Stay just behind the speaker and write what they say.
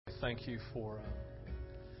thank you for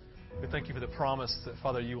the promise that,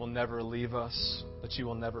 Father, you will never leave us, that you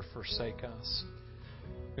will never forsake us.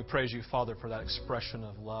 We praise you, Father, for that expression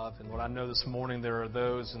of love. And Lord, I know this morning there are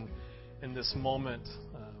those in this moment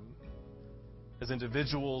as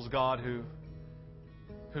individuals, God, who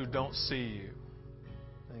don't see you.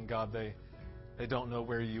 And God, they don't know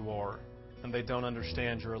where you are. And they don't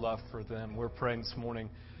understand your love for them. We're praying this morning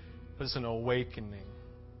for this an awakening.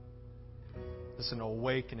 This an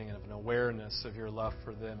awakening of an awareness of your love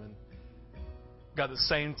for them. And God, at the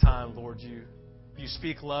same time, Lord, you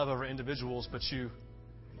speak love over individuals, but you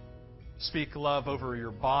speak love over your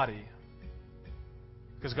body.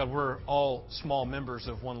 Because, God, we're all small members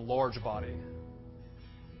of one large body.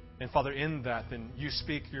 And, Father, in that, then you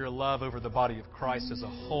speak your love over the body of Christ as a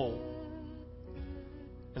whole.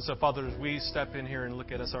 And so, Father, as we step in here and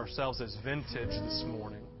look at us ourselves as vintage this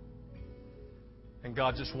morning, and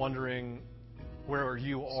God, just wondering where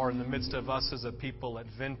you are in the midst of us as a people at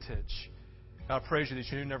vintage, God, I praise you that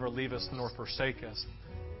you never leave us nor forsake us,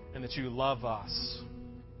 and that you love us.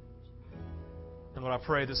 And Lord, I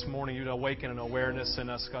pray this morning you'd awaken an awareness in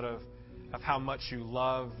us, God, of how much you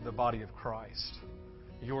love the body of Christ,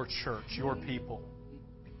 your church, your people.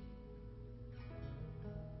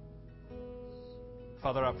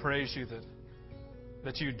 Father, I praise you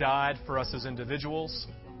that you died for us as individuals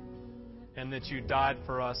and that you died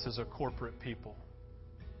for us as a corporate people.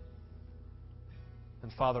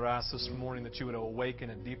 And Father, I ask this morning that you would awaken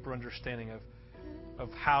a deeper understanding of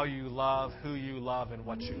how you love, who you love, and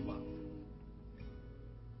what you love.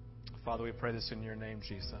 Father, we pray this in your name,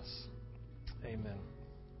 Jesus. Amen.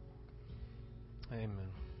 Amen.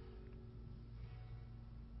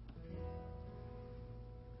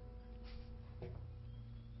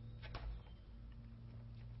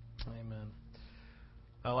 Amen.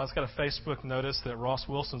 Let's got a Facebook notice that Ross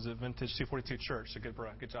Wilson's at Vintage 242 Church. So good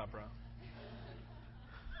job, bro.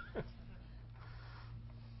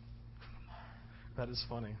 That is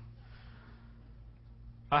funny.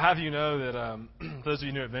 I have you know that those of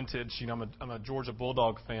you new at Vintage, you know I'm a Georgia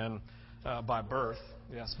Bulldog fan by birth.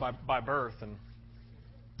 Yes, by birth, and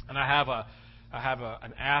I have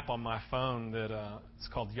an app on my phone that it's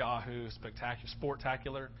called Yahoo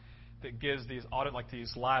Sportacular that gives these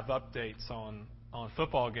these live updates on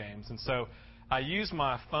football games. And so I use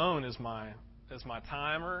my phone as my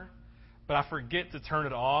timer, but I forget to turn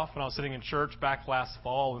it off when I was sitting in church back last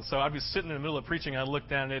fall. And so I'd be sitting in the middle of preaching, and I'd look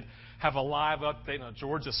down, and it'd have a live update on a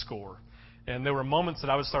Georgia score. And there were moments that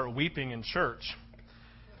I would start weeping in church,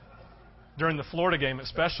 during the Florida game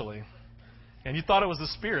especially. And you thought it was the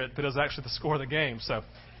Spirit, but it was actually the score of the game. So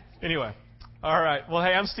anyway. All right. Well,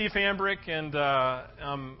 hey, I'm Steve Hambrick, and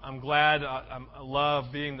I'm glad. I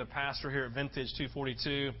love being the pastor here at Vintage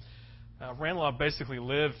 242. Randall and I basically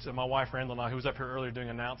lived, my wife Randall and I, who was up here earlier doing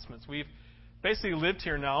announcements, we've basically lived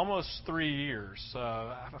here now almost 3 years.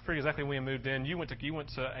 I forget exactly when we moved in. You were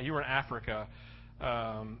in Africa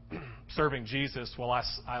serving Jesus while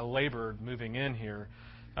I labored moving in here.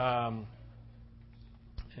 And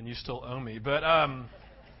you still owe me. But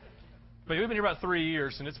we've been here about 3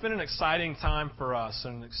 years, and it's been an exciting time for us,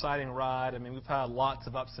 an exciting ride. I mean, we've had lots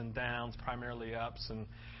of ups and downs, primarily ups, and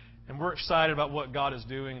we're excited about what God is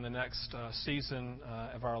doing in the next season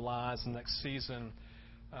of our lives, the next season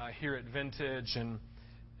here at Vintage. And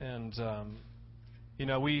you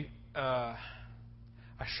know, I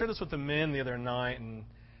shared this with the men the other night, and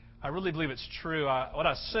I really believe it's true. What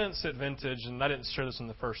I sense at Vintage, and I didn't share this in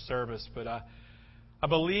the first service, but I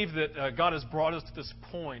believe that God has brought us to this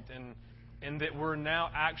point, and that we're now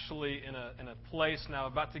actually in a place now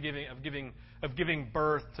about to giving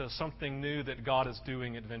birth to something new that God is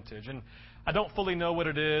doing at Vintage. And I don't fully know what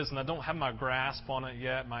it is, and I don't have my grasp on it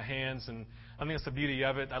yet, my hands, and I think it's the beauty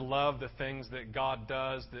of it. I love the things that God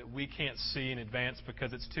does that we can't see in advance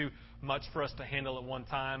because it's too much for us to handle at one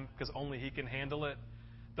time, because only He can handle it.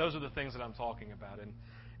 Those are the things that I'm talking about.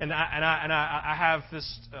 And I have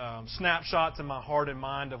this snapshots in my heart and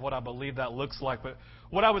mind of what I believe that looks like. But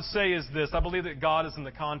what I would say is this: I believe that God is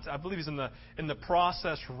I believe He's in the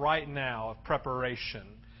process right now of preparation.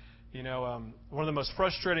 You know, one of the most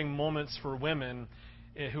frustrating moments for women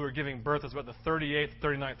who are giving birth is about the 38th,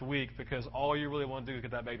 39th week, because all you really want to do is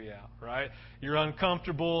get that baby out, right? You're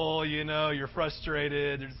uncomfortable, you know, you're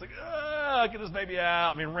frustrated. You're just like, get this baby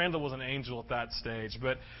out. I mean, Randall was an angel at that stage,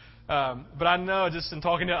 but I know just in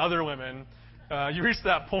talking to other women, you reach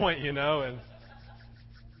that point, you know,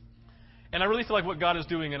 and I really feel like what God is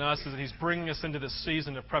doing in us is that He's bringing us into this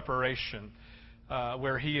season of preparation,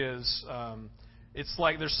 where He is. It's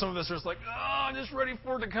like there's some of us are just like, I'm just ready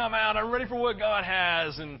for it to come out. I'm ready for what God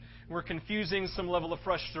has, and we're confusing some level of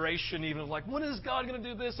frustration, even of like, when is God going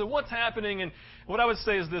to do this? And what's happening? And what I would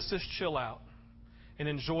say is this: just chill out and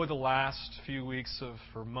enjoy the last few weeks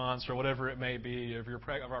or months or whatever it may be of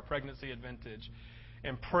our pregnancy at Vintage,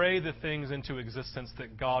 and pray the things into existence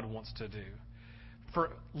that God wants to do.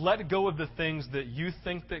 Let go of the things that you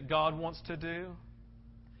think that God wants to do,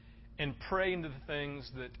 and pray into the things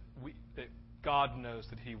that God knows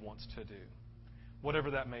that He wants to do,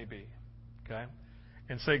 whatever that may be. Okay?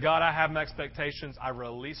 And say, God, I have my expectations. I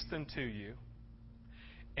release them to you,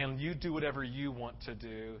 and you do whatever you want to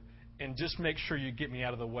do, and just make sure you get me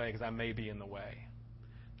out of the way, because I may be in the way.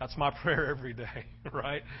 That's my prayer every day,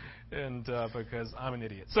 right? And because I'm an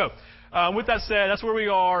idiot. So, with that said, that's where we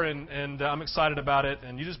are, and I'm excited about it.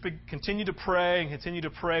 And you just continue to pray and continue to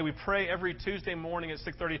pray. We pray every Tuesday morning at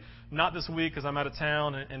 6:30. Not this week because I'm out of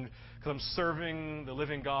town and because I'm serving the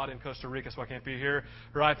living God in Costa Rica, so I can't be here,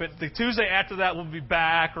 right? But the Tuesday after that, we'll be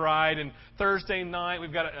back, right? And Thursday night,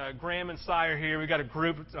 we've got Graham and Sire here. We've got a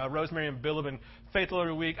group, Rosemary and Bill, have been faithful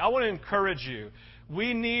every week. I want to encourage you.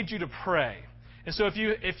 We need you to pray. And so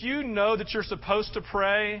if you know that you're supposed to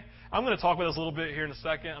pray, I'm going to talk about this a little bit here in a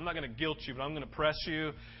second. I'm not going to guilt you, but I'm going to press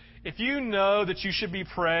you. If you know that you should be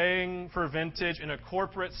praying for Vintage in a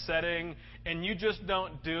corporate setting and you just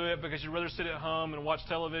don't do it because you'd rather sit at home and watch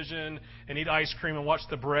television and eat ice cream and watch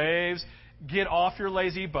the Braves, get off your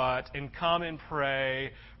lazy butt and come and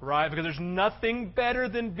pray, right? Because there's nothing better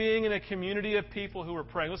than being in a community of people who are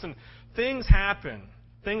praying. Listen, things happen.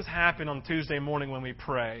 Things happen on Tuesday morning when we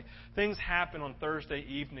pray. Things happen on Thursday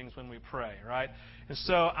evenings when we pray, right? And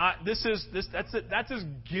so that's as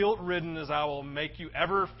guilt-ridden as I will make you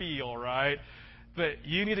ever feel, right? But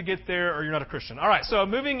you need to get there or you're not a Christian. All right, so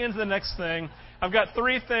moving into the next thing, I've got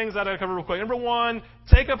 3 things that I'll cover real quick. Number 1,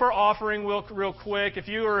 take up our offering real quick. If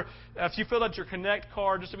you filled out your Connect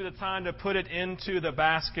card, just to be the time to put it into the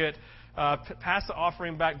basket, pass the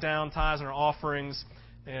offering back down, tithes and our offerings,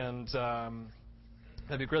 and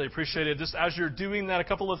that'd be greatly appreciated. Just as you're doing that, a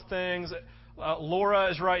couple of things.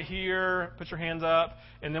 Laura is right here. Put your hands up.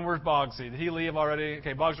 And then where's Bogsy? Did he leave already?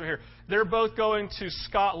 Okay, Boggs right here. They're both going to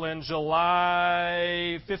Scotland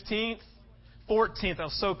July 15th, 14th. I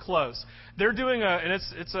was so close. They're doing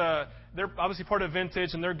they're obviously part of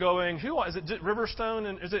Vintage, and they're going. Is it Riverstone?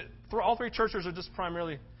 And is it all 3 churches, or just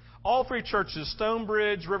primarily? All 3 churches,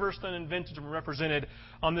 Stonebridge, Riverstone, and Vintage, are represented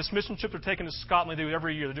on this mission trip they're taking to Scotland. They do it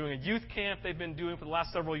every year. They're doing a youth camp they've been doing for the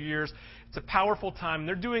last several years. It's a powerful time.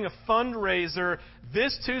 They're doing a fundraiser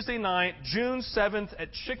this Tuesday night, June 7th,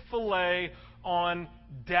 at Chick-fil-A on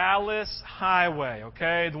Dallas Highway,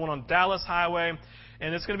 okay? The one on Dallas Highway.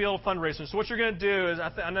 And it's going to be a little fundraiser. So what you're going to do is,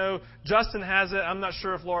 I know Justin has it. I'm not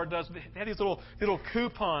sure if Laura does. But they have these little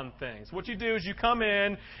coupon things. What you do is you come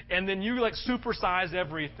in, and then you supersize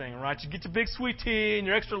everything, right? You get your big sweet tea and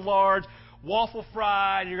your extra large waffle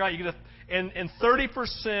fry, and you get and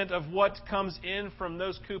 30% of what comes in from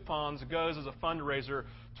those coupons goes as a fundraiser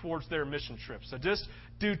towards their mission trip. So just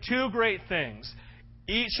do 2 great things.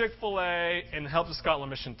 Eat Chick-fil-A and help the Scotland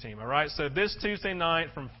mission team, all right? So this Tuesday night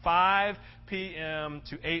from 5 p.m.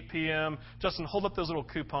 to 8 p.m. Justin, hold up those little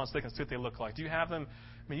coupons so they can see what they look like. Do you have them?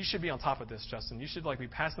 I mean, you should be on top of this, Justin. You should be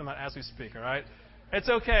passing them out as we speak, all right? It's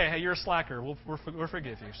okay. Hey, you're a slacker. We'll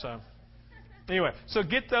forgive you. So anyway, so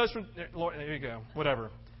get those from Lord. There you go. Whatever.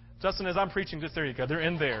 Justin, as I'm preaching, just there you go. They're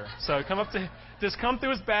in there. So just come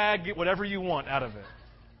through his bag, get whatever you want out of it.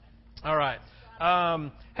 All right.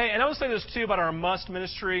 Hey, and I want to say this too about our Must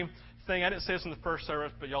Ministry thing. I didn't say this in the first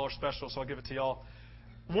service, but y'all are special, so I'll give it to y'all.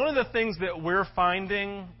 One of the things that we're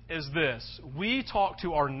finding is this. We talk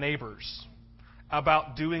to our neighbors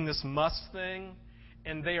about doing this Must thing,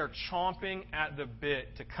 and they are chomping at the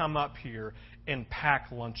bit to come up here and pack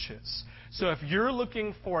lunches. So if you're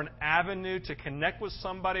looking for an avenue to connect with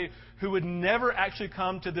somebody who would never actually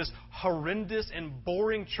come to this horrendous and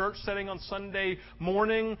boring church setting on Sunday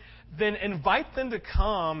morning, then invite them to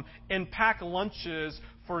come and pack lunches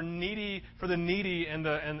for the needy and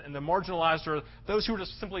the marginalized, or those who are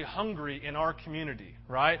just simply hungry in our community,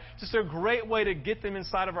 right? Just a great way to get them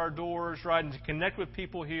inside of our doors, right, and to connect with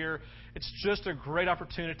people here. It's just a great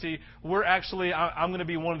opportunity. I'm going to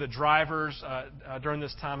be one of the drivers during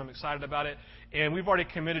this time. I'm excited about it. And we've already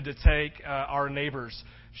committed to take our neighbors,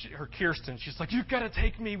 her Kirsten. She's like, you've got to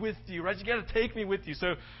take me with you, right? You got to take me with you.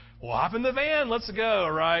 So we'll hop in the van. Let's go,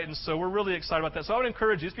 right? And so we're really excited about that. So I would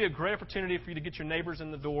encourage you. This would be a great opportunity for you to get your neighbors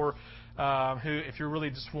in the door who, if you're really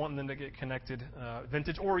just wanting them to get connected,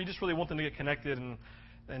 Vintage, or you just really want them to get connected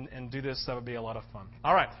and do this, that would be a lot of fun.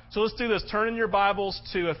 All right, so let's do this. Turn in your Bibles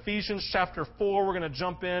to Ephesians chapter 4. We're going to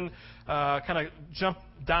jump in,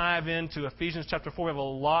 dive into Ephesians chapter 4. We have a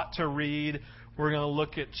lot to read. We're going to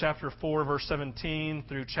look at chapter 4, verse 17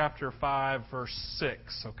 through chapter 5, verse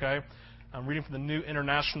 6, okay? I'm reading from the New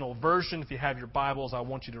International Version. If you have your Bibles, I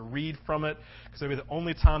want you to read from it because it'll be the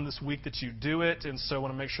only time this week that you do it, and so I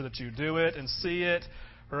want to make sure that you do it and see it,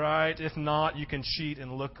 right? If not, you can cheat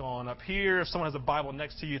and look on up here. If someone has a Bible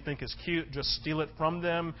next to you think is cute, just steal it from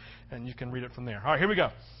them, and you can read it from there. All right, here we go.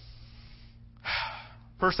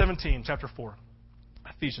 Verse 17, chapter 4,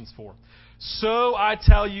 Ephesians 4. So I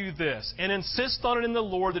tell you this, and insist on it in the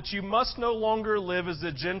Lord, that you must no longer live as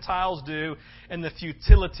the Gentiles do in the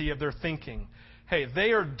futility of their thinking. Hey,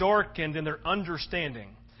 they are darkened in their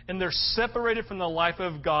understanding, and they're separated from the life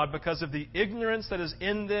of God because of the ignorance that is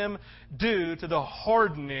in them due to the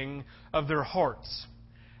hardening of their hearts.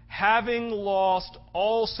 Having lost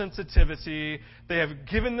all sensitivity, they have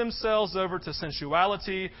given themselves over to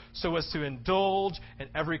sensuality so as to indulge in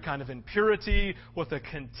every kind of impurity with a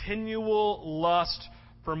continual lust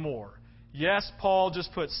for more. Yes, Paul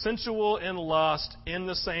just put sensual and lust in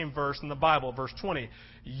the same verse in the Bible, verse 20.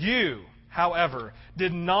 You, however,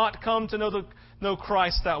 did not come to know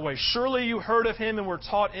Christ that way. Surely you heard of Him and were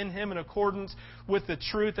taught in Him in accordance with the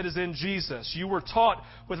truth that is in Jesus. You were taught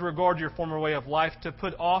with regard to your former way of life to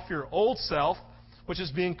put off your old self, which is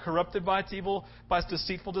being corrupted by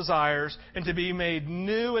deceitful desires, and to be made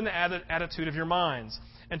new in the attitude of your minds,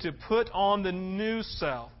 and to put on the new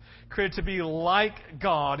self, created to be like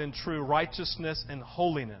God in true righteousness and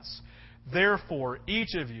holiness. Therefore,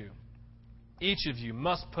 each of you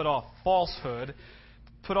must put off falsehood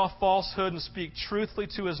and speak truthfully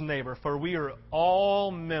to his neighbor, for we are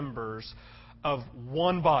all members of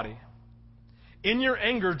one body. In your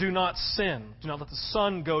anger, do not sin. Do not let the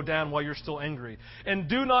sun go down while you're still angry. And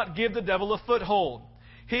do not give the devil a foothold.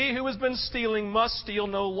 He who has been stealing must steal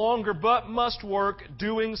no longer, but must work,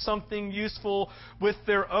 doing something useful with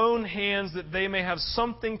their own hands, that they may have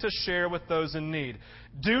something to share with those in need.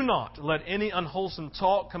 Do not let any unwholesome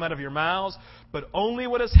talk come out of your mouths, but only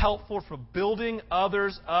what is helpful for building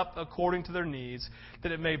others up according to their needs,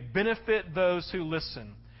 that it may benefit those who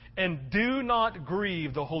listen. And do not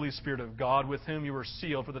grieve the Holy Spirit of God, with whom you were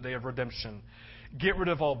sealed for the day of redemption. Get rid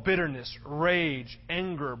of all bitterness, rage,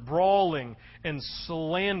 anger, brawling, and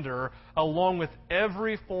slander, along with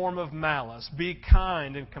every form of malice. Be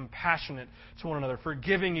kind and compassionate to one another,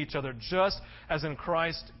 forgiving each other, just as in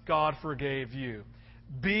Christ God forgave you.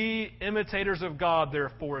 Be imitators of God,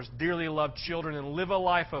 therefore, as dearly loved children, and live a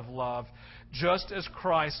life of love, just as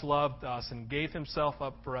Christ loved us and gave Himself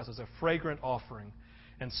up for us as a fragrant offering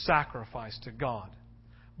and sacrifice to God.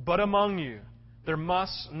 But among you, there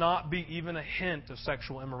must not be even a hint of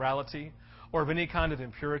sexual immorality, or of any kind of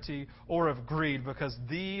impurity, or of greed, because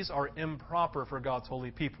these are improper for God's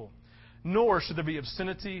holy people. Nor should there be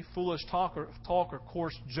obscenity, foolish talk, or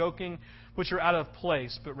coarse joking, which are out of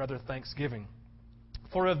place, but rather thanksgiving.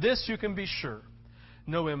 For of this you can be sure: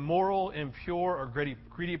 no immoral, impure, or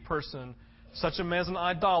greedy person, such a man as an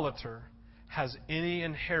idolater, has any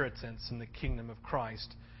inheritance in the kingdom of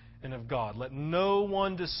Christ and of God. Let no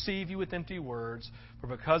one deceive you with empty words, for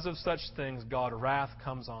because of such things God's wrath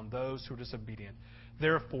comes on those who are disobedient.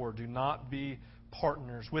 Therefore, do not be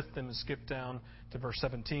partners with them. And skip down to verse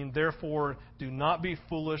 17. Therefore, do not be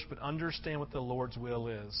foolish, but understand what the Lord's will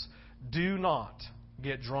is. Do not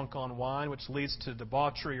get drunk on wine, which leads to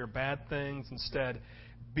debauchery or bad things. Instead,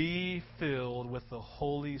 be filled with the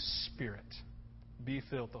Holy Spirit. Be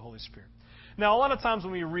filled with the Holy Spirit. Now, a lot of times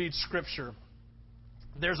when we read Scripture,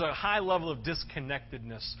 there's a high level of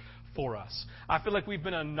disconnectedness for us. I feel like we've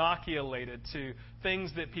been inoculated to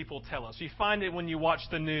things that people tell us. You find it when you watch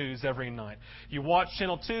the news every night. You watch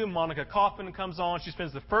Channel 2, Monica Kaufman comes on. She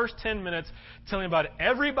spends the first 10 minutes telling about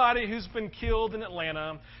everybody who's been killed in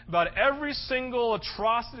Atlanta, about every single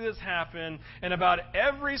atrocity that's happened, and about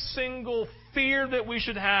every single fear that we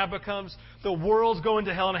should have because the world's going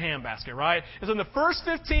to hell in a handbasket, right? And so in the first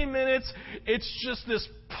 15 minutes, it's just this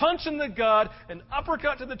punch in the gut, an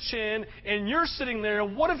uppercut to the chin, and you're sitting there,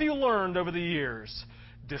 and what have you learned over the years?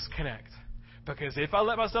 Disconnect. Because if I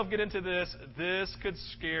let myself get into this, this could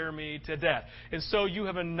scare me to death. And so you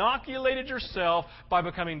have inoculated yourself by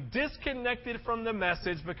becoming disconnected from the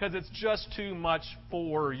message because it's just too much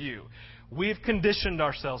for you. We've conditioned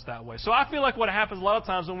ourselves that way. So I feel like what happens a lot of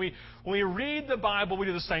times when we read the Bible, we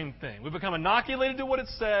do the same thing. We become inoculated to what it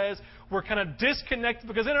says. We're kind of disconnected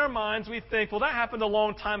because in our minds we think, well, that happened a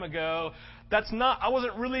long time ago. I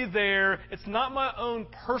wasn't really there. It's not my own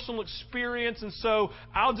personal experience. And so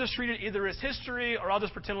I'll just read it either as history or I'll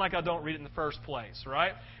just pretend like I don't read it in the first place,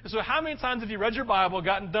 right? And so how many times have you read your Bible,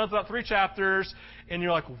 gotten done with about 3 chapters, and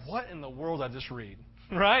you're like, what in the world did I just read?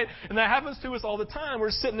 right? And that happens to us all the time.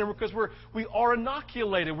 We're sitting there because we are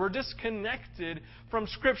inoculated. We're disconnected from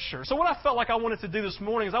Scripture. So what I felt like I wanted to do this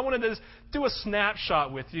morning is I wanted to do a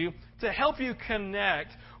snapshot with you to help you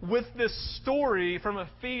connect with this story from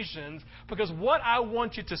Ephesians, because what I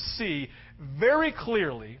want you to see very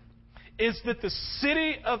clearly is that the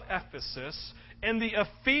city of Ephesus and the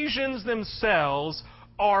Ephesians themselves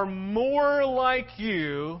are more like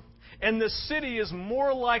you, and the city is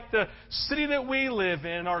more like the city that we live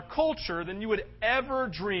in, our culture, than you would ever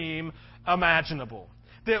dream imaginable.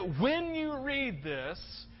 That when you read this,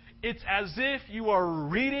 it's as if you are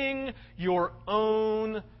reading your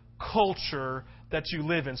own culture that you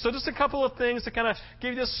live in. So just a couple of things to kind of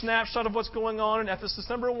give you this snapshot of what's going on in Ephesus.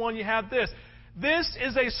 Number one, you have this. This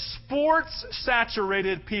is a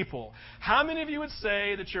sports-saturated people. How many of you would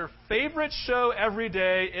say that your favorite show every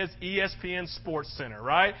day is ESPN SportsCenter,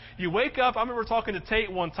 right? You wake up, I remember talking to Tate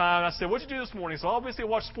one time, and I said, what'd you do this morning? So obviously I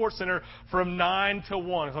watched SportsCenter from 9 to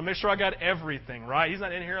 1. So I make sure I got everything, right? He's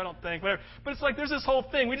not in here, I don't think, whatever. But it's like there's this whole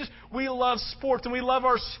thing. We love sports, and we love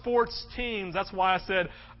our sports teams. That's why I said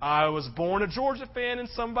I was born a Georgia fan, and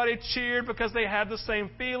somebody cheered because they had the same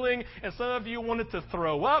feeling, and some of you wanted to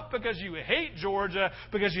throw up because you hate Georgia,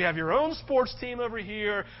 because you have your own sports team over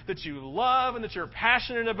here that you love and that you're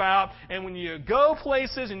passionate about. And when you go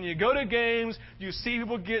places and you go to games, you see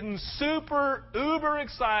people getting super, uber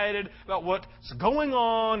excited about what's going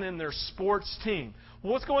on in their sports team.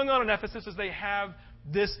 Well, what's going on in Ephesus is they have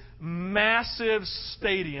this massive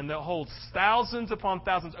stadium that holds thousands upon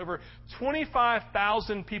thousands, over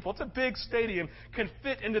 25,000 people. It's a big stadium, can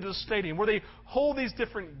fit into the stadium where they hold these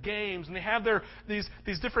different games, and they have these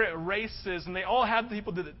different races, and they all have the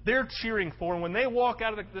people that they're cheering for. And when they walk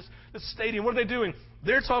out of this stadium, what are they doing?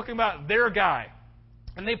 They're talking about their guy.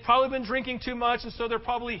 And they've probably been drinking too much, and so they're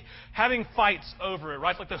probably having fights over it,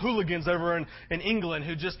 right? Like the hooligans over in England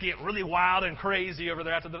who just get really wild and crazy over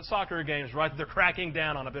there after the soccer games, right? They're cracking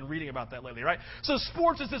down on. I've been reading about that lately, right? So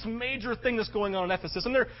sports is this major thing that's going on in Ephesus,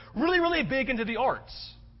 and they're really, really big into the arts.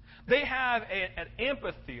 They have an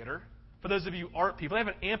amphitheater. For those of you art people, they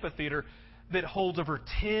have an amphitheater that holds over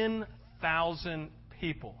 10,000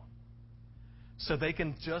 people. So they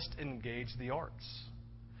can just engage the arts.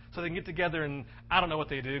 So they can get together, and I don't know what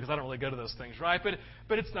they do because I don't really go to those things, right?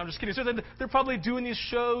 But it's, no, I'm just kidding. So they're probably doing these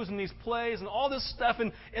shows and these plays and all this stuff.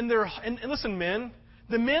 And listen, men,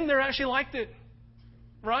 the men there actually liked it,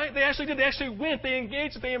 right? They actually did. They actually went. They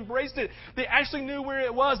engaged it. They embraced it. They actually knew where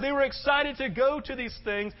it was. They were excited to go to these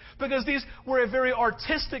things because these were a very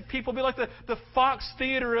artistic people. Be like the Fox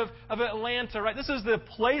Theater of Atlanta, right? This is the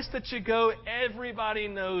place that you go. Everybody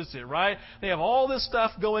knows it, right? They have all this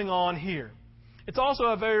stuff going on here. It's also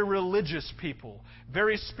a very religious people,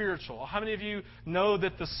 very spiritual. How many of you know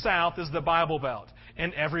that the South is the Bible Belt?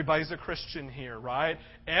 And everybody's a Christian here, right?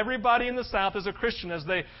 Everybody in the South is a Christian as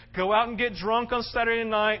they go out and get drunk on Saturday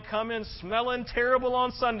night, come in smelling terrible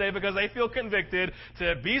on Sunday because they feel convicted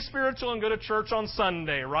to be spiritual and go to church on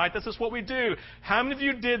Sunday, right? This is what we do. How many of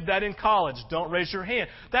you did that in college? Don't raise your hand.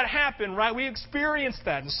 That happened, right? We experienced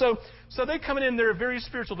that. And so they come in, they're very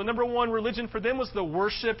spiritual. The number one religion for them was the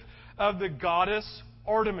worship of the goddess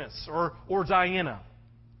Artemis or Diana.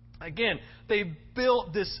 Again, they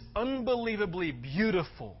built this unbelievably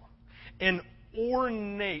beautiful and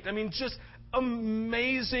ornate, just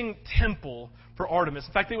amazing temple for Artemis.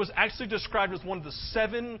 In fact, it was actually described as one of the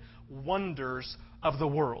 7 wonders of the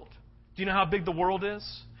world. Do you know how big the world is?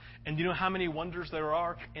 And do you know how many wonders there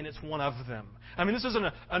are? And it's one of them. This is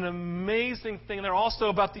an amazing thing. They're also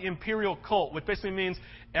about the imperial cult, which basically means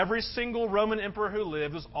every single Roman emperor who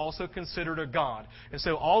lived was also considered a god. And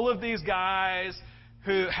so all of these guys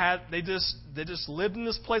who they just lived in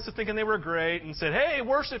this place of thinking they were great and said, hey,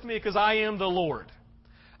 worship me because I am the Lord.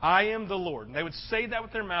 I am the Lord. And they would say that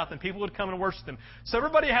with their mouth, and people would come and worship them. So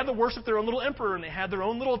everybody had to worship their own little emperor, and they had their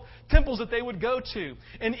own little temples that they would go to.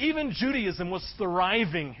 And even Judaism was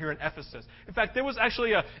thriving here in Ephesus. In fact, there was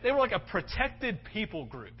actually they were like a protected people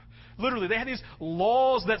group. Literally, they had these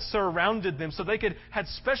laws that surrounded them so they had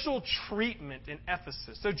special treatment in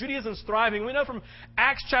Ephesus. So Judaism's thriving. We know from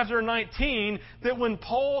Acts chapter 19 that when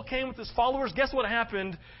Paul came with his followers, guess what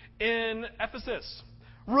happened in Ephesus?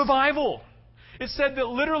 Revival. It said that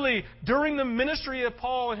literally during the ministry of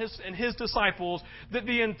Paul and his disciples, that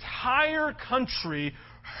the entire country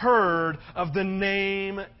heard of the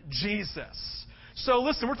name Jesus. So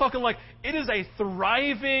listen, we're talking like it is a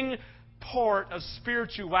thriving part of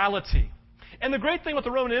spirituality. And the great thing with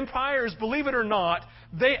the Roman Empire is, believe it or not,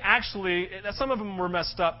 they actually, some of them were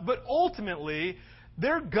messed up, but ultimately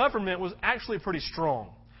their government was actually pretty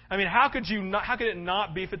strong. I mean, how could it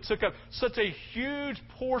not be if it took up such a huge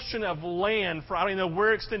portion of land for, I don't even know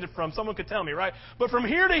where it extended from. Someone could tell me, right? But from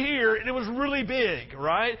here to here, it was really big,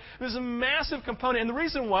 right? It was a massive component. And the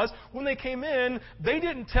reason was, when they came in, they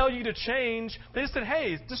didn't tell you to change. They just said,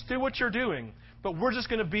 hey, just do what you're doing. But we're just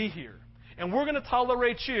going to be here. And we're going to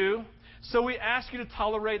tolerate you, so we ask you to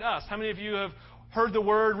tolerate us. How many of you have heard the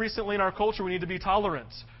word recently in our culture, we need to be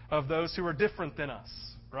tolerant of those who are different than us?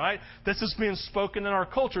 Right? This is being spoken in our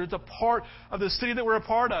culture. It's a part of the city that we're a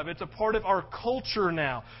part of. It's a part of our culture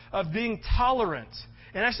now of being tolerant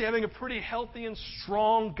and actually having a pretty healthy and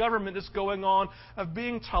strong government that's going on of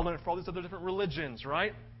being tolerant for all these other different religions,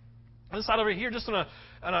 right? On this side over here, just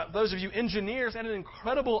those of you engineers, had an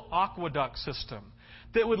incredible aqueduct system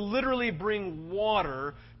that would literally bring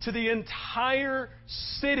water to the entire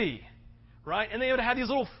city, right? And they would have these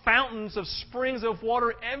little fountains of springs of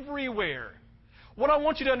water everywhere. What I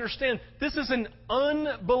want you to understand, this is an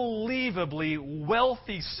unbelievably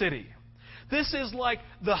wealthy city. This is like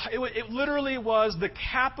it literally was the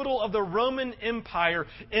capital of the Roman Empire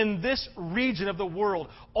in this region of the world.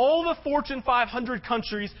 All the Fortune 500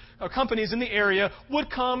 companies in the area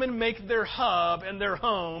would come and make their hub and their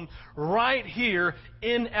home right here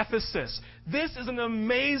in Ephesus. This is an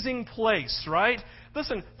amazing place, right?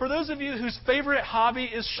 Listen, for those of you whose favorite hobby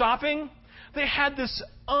is shopping, they had this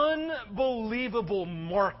unbelievable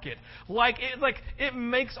market. It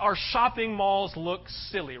makes our shopping malls look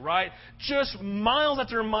silly, right? Just miles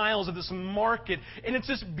after miles of this market. And it's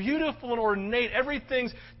just beautiful and ornate.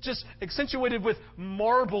 Everything's just accentuated with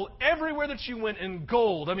marble everywhere that you went, in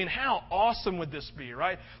gold. I mean, how awesome would this be,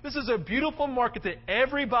 right? This is a beautiful market that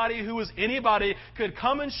everybody who was anybody could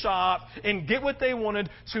come and shop and get what they wanted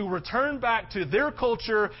to return back to their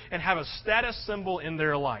culture and have a status symbol in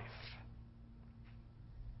their life.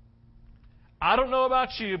 I don't know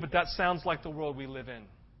about you, but that sounds like the world we live in.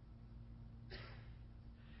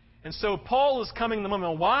 And so Paul is coming to the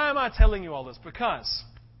moment. Why am I telling you all this? Because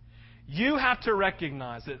you have to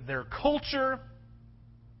recognize that their culture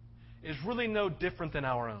is really no different than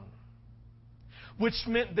our own. Which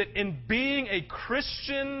meant that in being a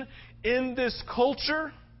Christian in this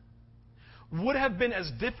culture would have been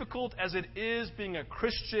as difficult as it is being a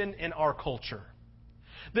Christian in our culture.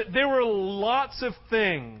 That there were lots of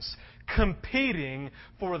things competing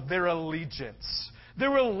for their allegiance.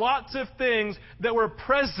 There were lots of things that were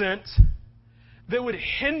present that would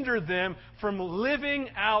hinder them from living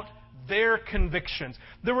out their convictions.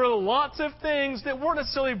 There were lots of things that weren't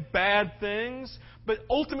necessarily bad things, but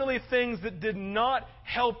ultimately things that did not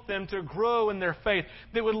help them to grow in their faith,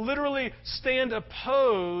 that would literally stand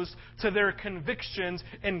opposed to their convictions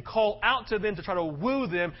and call out to them to try to woo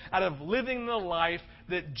them out of living the life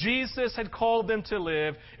that Jesus had called them to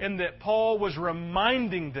live, and that Paul was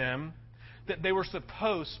reminding them that they were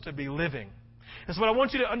supposed to be living. And so what I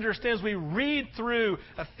want you to understand as we read through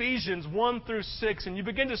Ephesians 1 through 6, and you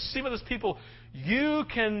begin to see with those people, you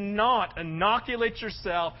cannot inoculate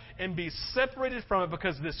yourself and be separated from it,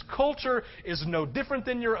 because this culture is no different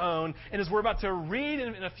than your own. And as we're about to read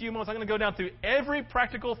in a few moments, I'm going to go down through every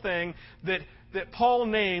practical thing that Paul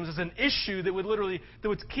names as an issue that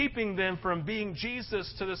was keeping them from being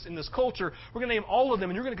Jesus in this culture. We're going to name all of them,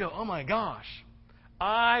 and you're going to go, oh my gosh,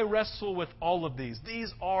 I wrestle with all of these.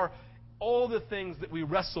 These are all the things that we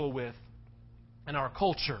wrestle with in our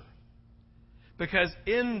culture. Because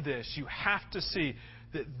in this, you have to see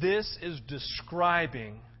that this is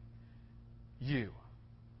describing you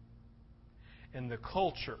and the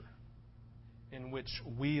culture in which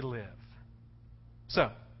we live.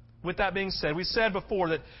 So, with that being said, we said before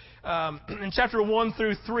that in chapter 1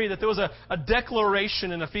 through 3 that there was a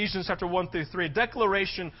declaration in Ephesians chapter 1 through 3, a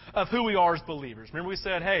declaration of who we are as believers. Remember we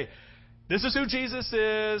said, hey, this is who Jesus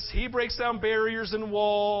is. He breaks down barriers and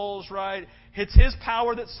walls, right? It's His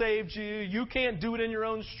power that saved you. You can't do it in your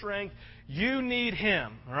own strength. You need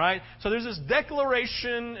Him, right? So there's this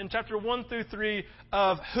declaration in chapter 1 through 3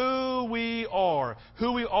 of who we are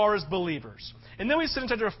as believers. And then we said in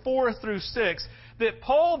chapter 4 through 6 that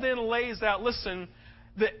Paul then lays out, listen,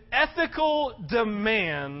 the ethical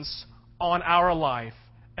demands on our life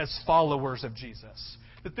as followers of Jesus.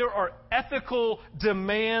 That there are ethical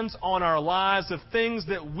demands on our lives of things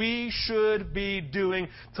that we should be doing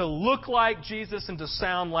to look like Jesus and to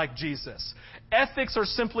sound like Jesus. Ethics are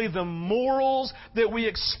simply the morals that we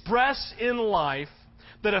express in life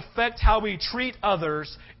that affect how we treat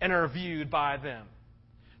others and are viewed by them.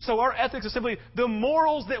 So our ethics are simply the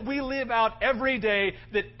morals that we live out every day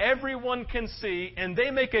that everyone can see, and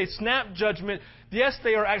they make a snap judgment. Yes,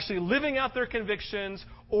 they are actually living out their convictions,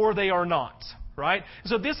 or they are not. Right?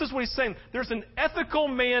 So this is what he's saying. There's an ethical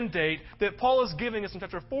mandate that Paul is giving us in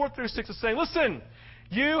chapter 4 through 6 is saying, listen,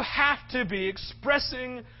 you have to be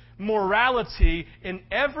expressing morality in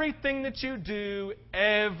everything that you do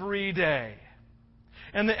every day.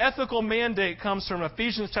 And the ethical mandate comes from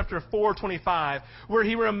Ephesians chapter 4:25, where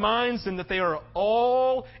he reminds them that they are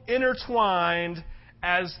all intertwined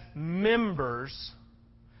as members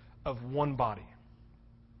of one body.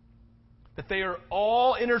 That they are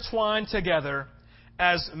all intertwined together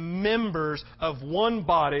as members of one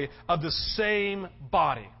body, of the same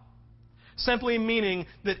body. Simply meaning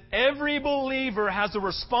that every believer has a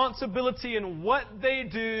responsibility in what they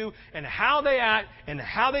do and how they act and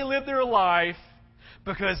how they live their life.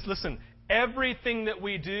 Because, listen, everything that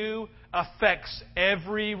we do affects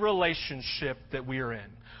every relationship that we are in.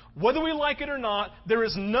 Whether we like it or not, there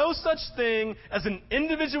is no such thing as an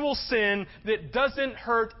individual sin that doesn't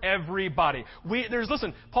hurt everybody.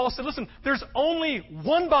 Paul said, there's only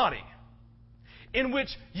one body in which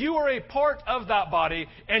you are a part of that body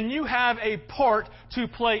and you have a part to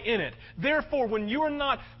play in it. Therefore, when you are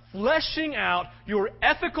not fleshing out your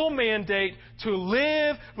ethical mandate to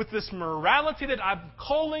live with this morality that I'm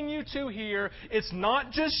calling you to here, it's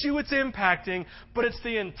not just you it's impacting, but it's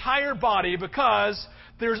the entire body, because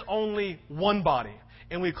there's only one body,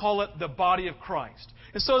 and we call it the body of Christ.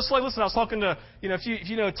 And so it's like, listen, I was talking to, if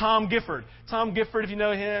you know Tom Gifford. Tom Gifford, if you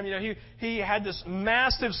know him, he had this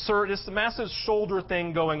massive shoulder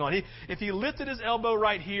thing going on. If he lifted his elbow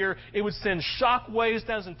right here, it would send shock waves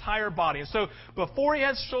down his entire body. And so before he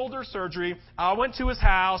had shoulder surgery, I went to his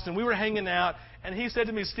house and we were hanging out, and he said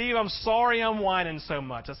to me, Steve, I'm sorry I'm whining so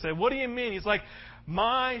much. I said, what do you mean? He's like,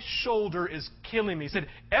 my shoulder is killing me. He said,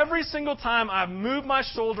 every single time I move my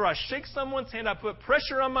shoulder, I shake someone's hand, I put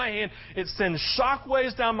pressure on my hand, it sends shock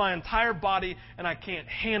waves down my entire body, and I can't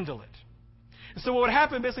handle it. And so what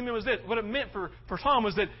happened basically was this. What it meant for Tom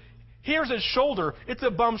was that here's his shoulder. It's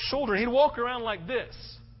a bum shoulder. And he'd walk around like this.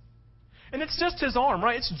 And it's just his arm,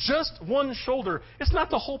 right? It's just one shoulder. It's not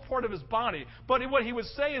the whole part of his body. But what he would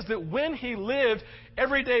say is that when he lived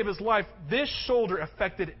every day of his life, this shoulder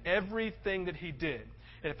affected everything that he did.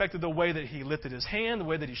 It affected the way that he lifted his hand, the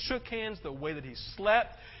way that he shook hands, the way that he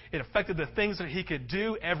slept. It affected the things that he could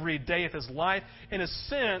do every day of his life. In a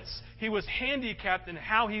sense, he was handicapped in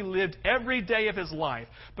how he lived every day of his life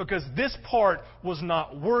because this part was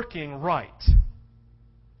not working right.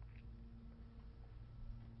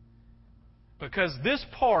 Because this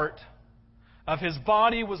part of his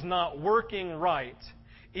body was not working right,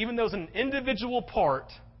 even though it was an individual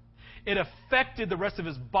part, it affected the rest of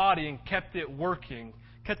his body and kept it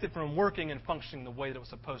from working and functioning the way that it was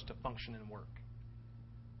supposed to function and work.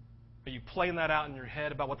 Are you playing that out in your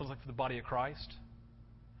head about what that looks like for the body of Christ?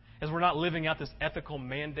 As we're not living out this ethical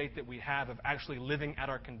mandate that we have of actually living out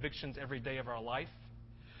our convictions every day of our life?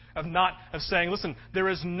 Of saying, listen, there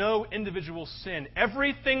is no individual sin.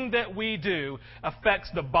 Everything that we do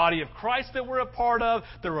affects the body of Christ that we're a part of,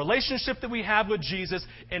 the relationship that we have with Jesus,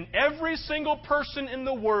 and every single person in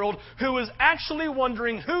the world who is actually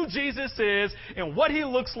wondering who Jesus is and what He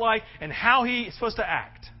looks like and how He is supposed to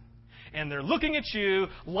act. And they're looking at you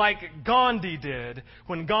like Gandhi did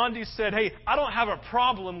when Gandhi said, hey, I don't have a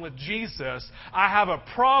problem with Jesus. I have a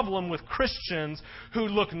problem with Christians who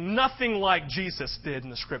look nothing like Jesus did in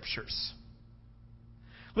the Scriptures.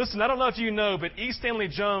 Listen, I don't know if you know, but E. Stanley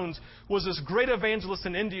Jones was this great evangelist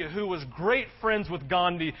in India who was great friends with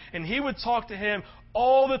Gandhi, and he would talk to him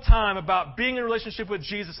all the time about being in a relationship with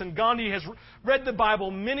Jesus. And Gandhi has read the Bible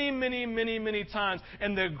many, many, many, many times,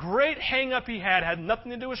 and the great hang-up he had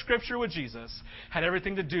nothing to do with Scripture with Jesus, had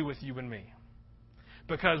everything to do with you and me.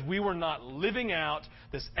 Because we were not living out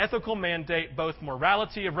this ethical mandate, both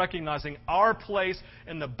morality of recognizing our place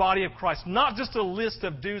in the body of Christ, not just a list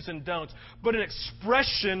of do's and don'ts, but an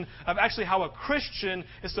expression of actually how a Christian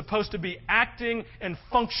is supposed to be acting and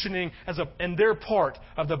functioning in their part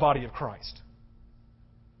of the body of Christ.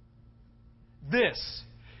 This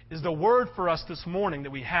is the word for us this morning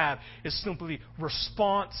that we have is simply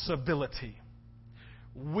responsibility.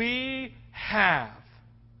 We have.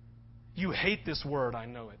 You hate this word, I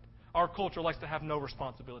know it. Our culture likes to have no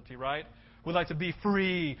responsibility, right? We like to be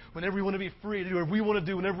free whenever we want to be free to do whatever we want to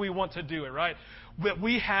do whenever we want to do it, right? But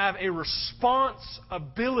we have a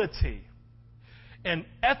responsibility, an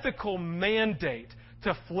ethical mandate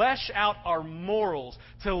to flesh out our morals,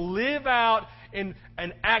 to live out in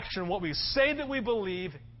action what we say that we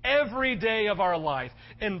believe every day of our life.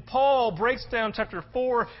 And Paul breaks down chapter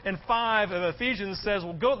 4 and 5 of Ephesians and says,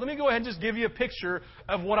 let me go ahead and just give you a picture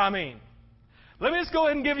of what I mean. Let me just go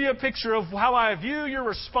ahead and give you a picture of how I view your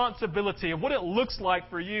responsibility, of what it looks like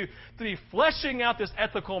for you to be fleshing out this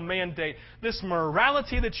ethical mandate, this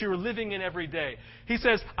morality that you're living in every day. He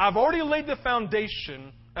says, I've already laid the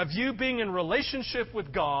foundation of you being in relationship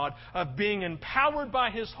with God, of being empowered by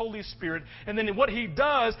His Holy Spirit. And then what He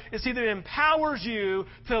does is He then empowers you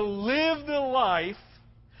to live the life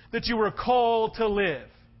that you were called to live.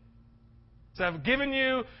 So I haven't given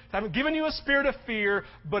you a spirit of fear,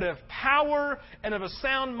 but of power and of a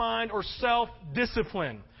sound mind or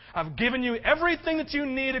self-discipline. I've given you everything that you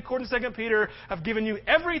need according to 2 Peter. I've given you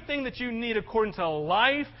everything that you need according to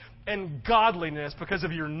life and godliness because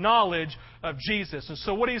of your knowledge of Jesus. And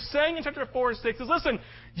so what he's saying in chapter 4 and 6 is, listen,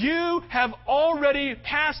 you have already,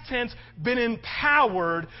 past tense, been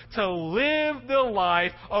empowered to live the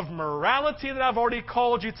life of morality that I've already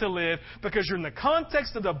called you to live because you're in the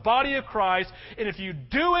context of the body of Christ. And if you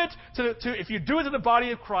do it to the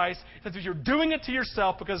body of Christ, it's as if you're doing it to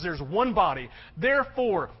yourself because there's one body.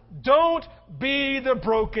 Therefore, don't be the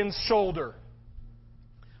broken shoulder,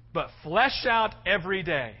 but flesh out every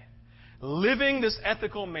day, living this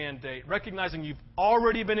ethical mandate, recognizing you've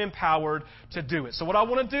already been empowered to do it. So what I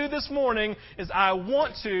want to do this morning is I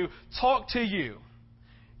want to talk to you,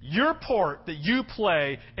 your part that you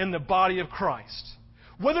play in the body of Christ.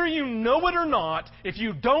 Whether you know it or not, if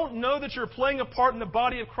you don't know that you're playing a part in the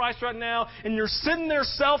body of Christ right now, and you're sitting there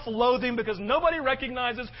self-loathing because nobody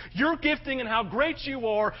recognizes your gifting and how great you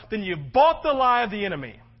are, then you've bought the lie of the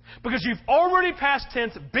enemy. Because you've already, past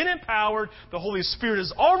tense, been empowered, the Holy Spirit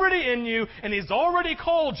is already in you, and He's already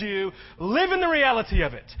called you. Live in the reality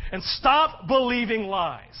of it, and stop believing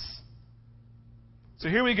lies. So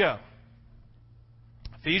here we go.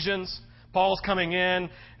 Ephesians, Paul's coming in,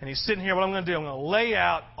 and he's sitting here. What I'm going to do, I'm going to lay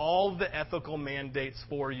out all the ethical mandates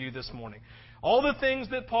for you this morning. All the things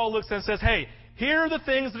that Paul looks at and says, hey, here are the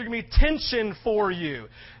things that are going to be tension for you.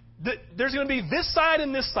 There's going to be this side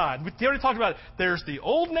and this side. We already talked about it. There's the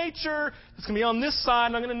old nature that's going to be on this side,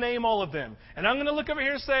 and I'm going to name all of them. And I'm going to look over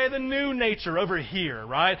here and say the new nature over here,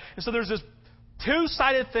 right? And so there's this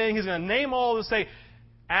two-sided thing. He's going to name all of them and say,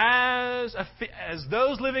 as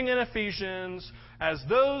those living in Ephesians, as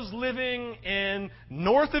those living in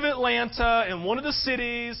north of Atlanta, in one of the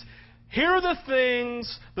cities, here are the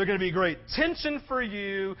things that are going to be great tension for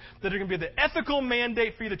you, that are going to be the ethical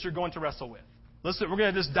mandate for you that you're going to wrestle with. Listen, we're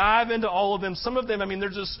going to just dive into all of them. Some of them, I mean,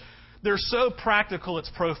 they're so practical, it's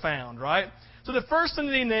profound, right? So the first thing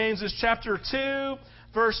that he names is chapter 4,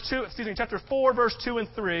 verse 2 and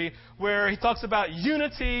 3, where he talks about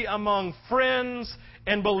unity among friends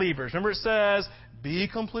and believers. Remember it says, be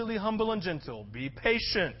completely humble and gentle, be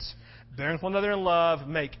patient, bearing with one another in love,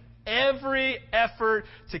 make every effort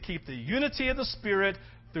to keep the unity of the Spirit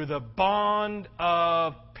through the bond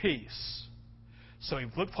of peace. So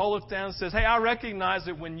Paul looks down and says, hey, I recognize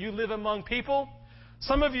that when you live among people,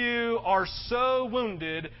 some of you are so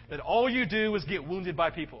wounded that all you do is get wounded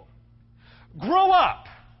by people. Grow up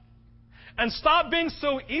and stop being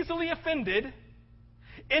so easily offended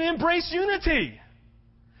and embrace unity.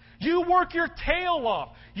 You work your tail off.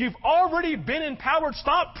 You've already been empowered.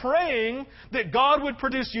 Stop praying that God would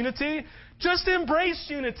produce unity. Just embrace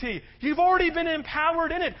unity. You've already been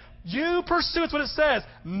empowered in it. You pursue, it's what it says.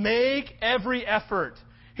 Make every effort.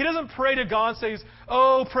 He doesn't pray to God and says,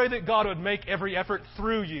 oh, pray that God would make every effort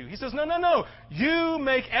through you. He says, no. You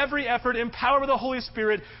make every effort, empowered by the Holy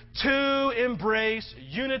Spirit, to embrace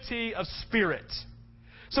unity of spirit.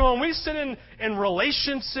 So when we sit in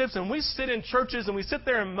relationships and we sit in churches and we sit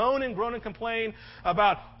there and moan and groan and complain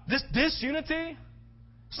about this disunity,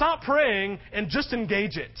 stop praying and just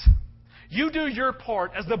engage it. You do your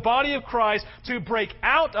part as the body of Christ to break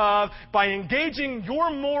out of by engaging your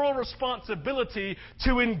moral responsibility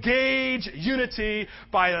to engage unity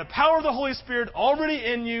by the power of the Holy Spirit already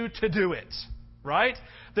in you to do it. Right?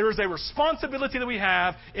 There is a responsibility that we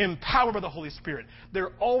have empowered by the Holy Spirit.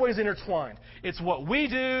 They're always intertwined. It's what we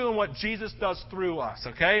do and what Jesus does through us.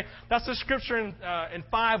 Okay? That's the scripture in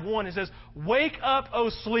 5:1. It says, wake up, O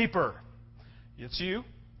sleeper. It's you.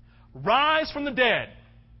 Rise from the dead.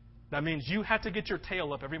 That means you have to get your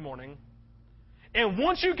tail up every morning. And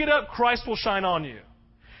once you get up, Christ will shine on you.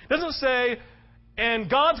 It doesn't say, and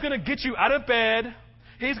God's going to get you out of bed.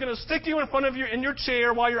 He's going to stick you in front of you in your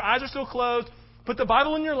chair while your eyes are still closed, put the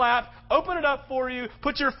Bible in your lap, open it up for you,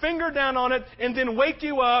 put your finger down on it, and then wake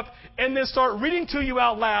you up, and then start reading to you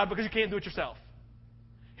out loud because you can't do it yourself.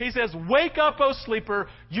 He says, wake up, O sleeper.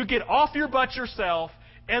 You get off your butt yourself,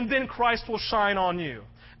 and then Christ will shine on you.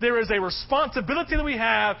 There is a responsibility that we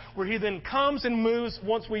have where He then comes and moves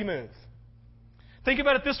once we move. Think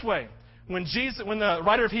about it this way. When the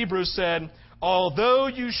writer of Hebrews said, although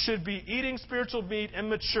you should be eating spiritual meat and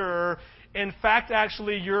mature, in fact,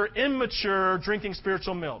 actually, you're immature drinking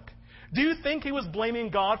spiritual milk. Do you think he was blaming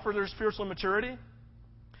God for their spiritual immaturity?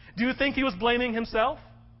 Do you think he was blaming himself?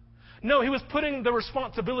 No, he was putting the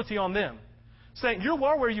responsibility on them, saying, you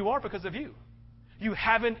are where you are because of you. You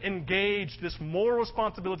haven't engaged this moral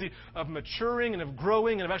responsibility of maturing and of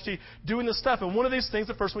growing and of actually doing this stuff. And one of these things,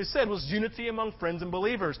 the first one we said, was unity among friends and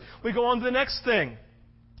believers. We go on to the next thing.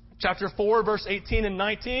 Chapter 4, verse 18 and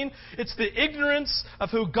 19. It's the ignorance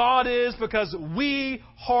of who God is because we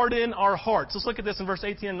harden our hearts. Let's look at this in verse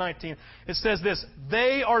 18 and 19. It says this,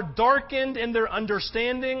 they are darkened in their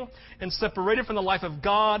understanding and separated from the life of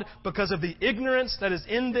God because of the ignorance that is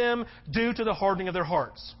in them due to the hardening of their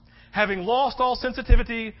hearts. Having lost all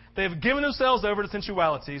sensitivity, they have given themselves over to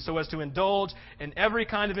sensuality so as to indulge in every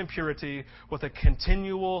kind of impurity with a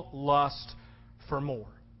continual lust for more.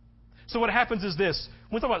 So what happens is this.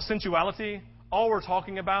 When we talk about sensuality, all we're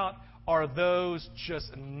talking about are those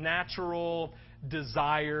just natural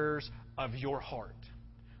desires of your heart,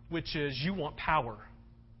 which is you want power,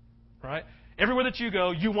 right? Everywhere that you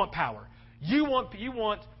go, you want power. You want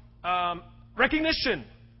recognition.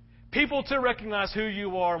 People to recognize who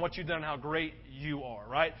you are and what you've done and how great you are,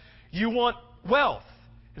 right? You want wealth.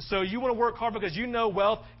 And so you want to work hard because you know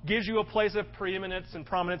wealth gives you a place of prominence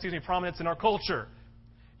in our culture.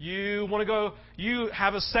 You want to go, you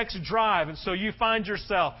have a sex drive, and so you find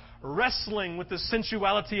yourself wrestling with the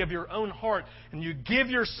sensuality of your own heart, and you give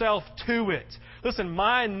yourself to it. Listen,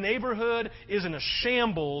 my neighborhood is in a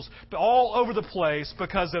shambles all over the place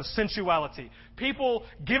because of sensuality. People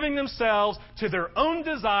giving themselves to their own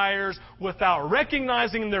desires without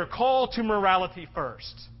recognizing their call to morality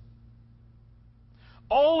first.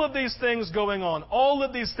 All of these things going on, all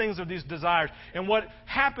of these things are these desires. And what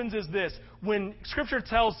happens is this, when Scripture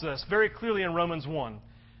tells us very clearly in Romans 1,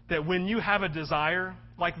 that when you have a desire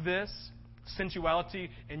like this, sensuality,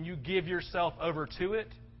 and you give yourself over to it,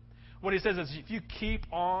 what he says is if you keep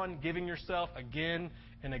on giving yourself again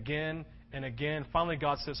and again and again, finally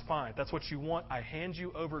God says, fine, that's what you want, I hand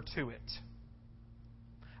you over to it.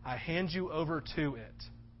 I hand you over to it.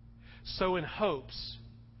 So in hopes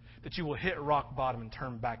that you will hit rock bottom and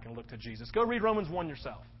turn back and look to Jesus. Go read Romans 1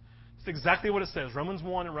 yourself. It's exactly what it says. Romans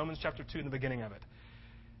 1 and Romans chapter 2 in the beginning of it.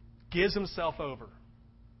 Gives himself over.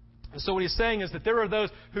 And so what he's saying is that there are those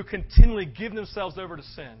who continually give themselves over to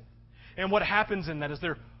sin. And what happens in that is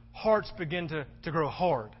their hearts begin to grow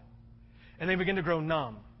hard. And they begin to grow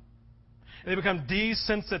numb. And they become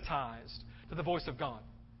desensitized to the voice of God.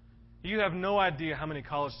 You have no idea how many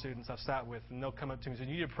college students I've sat with, and they'll come up to me and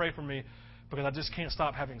say, you need to pray for me because I just can't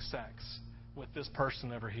stop having sex with this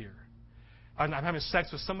person over here. I'm having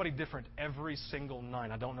sex with somebody different every single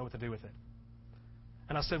night. I don't know what to do with it.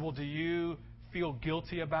 And I said, well, do you feel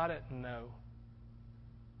guilty about it? No.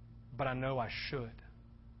 But I know I should.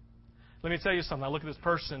 Let me tell you something. I look at this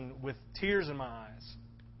person with tears in my eyes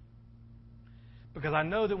because I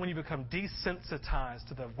know that when you become desensitized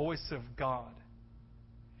to the voice of God,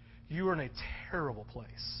 you are in a terrible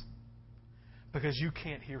place because you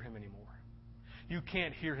can't hear Him anymore. You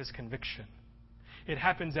can't hear His conviction. It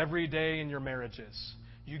happens every day in your marriages.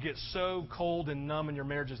 You get so cold and numb in your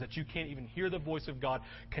marriages that you can't even hear the voice of God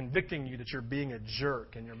convicting you that you're being a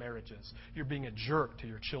jerk in your marriages. You're being a jerk to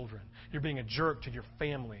your children. You're being a jerk to your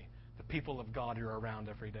family, the people of God you're around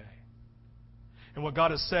every day. And what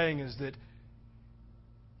God is saying is that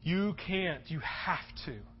you have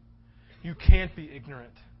to. You can't be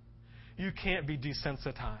ignorant. You can't be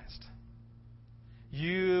desensitized.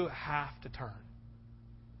 You have to turn.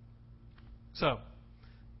 So,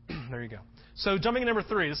 there you go. So, jumping to number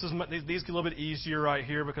 3. These get a little bit easier right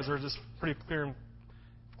here because they're just pretty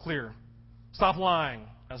clear. Stop lying.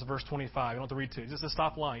 That's verse 25. You don't have to read to. Just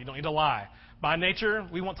stop lying. You don't need to lie. By nature,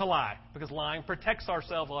 we want to lie because lying protects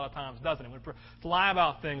ourselves a lot of times, doesn't it? We lie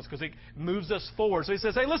about things because it moves us forward. So he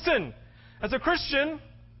says, hey, listen, as a Christian,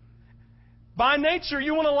 by nature,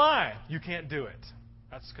 you want to lie. You can't do it.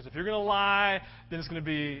 That's because if you're going to lie, then it's going to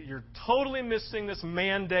be, you're totally missing this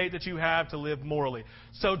mandate that you have to live morally.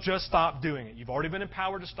 So just stop doing it. You've already been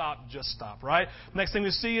empowered to stop. Just stop, right? Next thing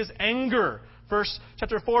we see is anger.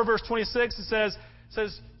 Chapter 4, verse 26, it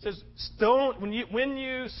says don't, when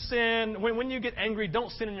you sin, when you get angry,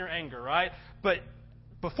 don't sin in your anger, right? But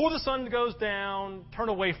before the sun goes down, turn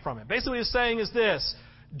away from it. Basically what he's saying is this: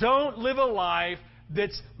 don't live a life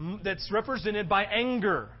that's represented by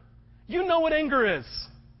anger. You know what anger is.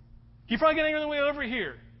 You probably get angry on the way over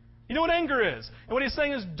here. You know what anger is. And what he's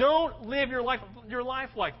saying is don't live your life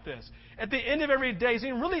like this. At the end of every day, he's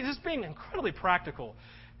really just being incredibly practical.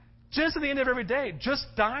 Just at the end of every day, just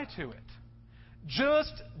die to it.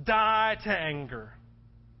 Just die to anger.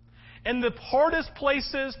 And the hardest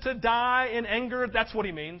places to die in anger, that's what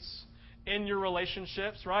he means. In your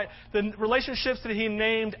relationships, right? The relationships that he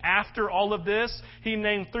named after all of this, he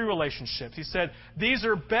named 3 relationships. He said, these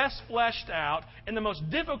are best fleshed out, and the most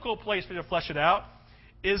difficult place for you to flesh it out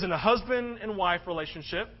is in a husband and wife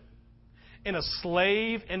relationship, in a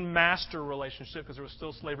slave and master relationship, because there was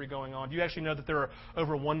still slavery going on. Do you actually know that there are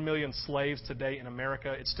over 1 million slaves today in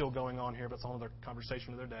America? It's still going on here, but it's a whole other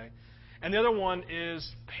conversation another day. And the other one is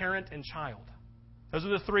parent and child. Those are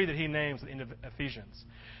the 3 that he names at the end of Ephesians.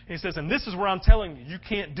 And he says, and this is where I'm telling you, you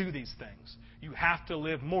can't do these things. You have to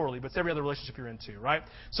live morally, but it's every other relationship you're into, right?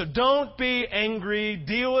 So don't be angry.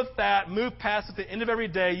 Deal with that. Move past it. At the end of every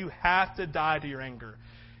day, you have to die to your anger.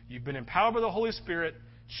 You've been empowered by the Holy Spirit.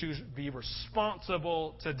 Choose to be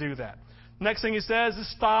responsible to do that. Next thing he says is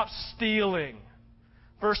stop stealing.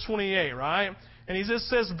 Verse 28, right? And he just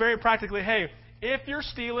says very practically, hey, if you're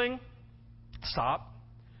stealing, stop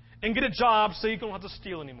and get a job so you don't have to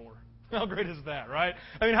steal anymore. How great is that, right?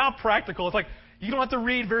 I mean, how practical. It's like you don't have to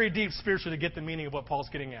read very deep spiritually to get the meaning of what Paul's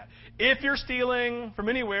getting at. If you're stealing from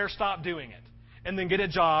anywhere, stop doing it. And then get a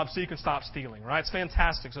job so you can stop stealing, right? It's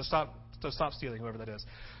fantastic. So stop stealing, whoever that is.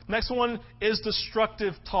 Next one is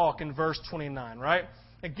destructive talk in verse 29, right?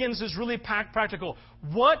 Again, this is really practical.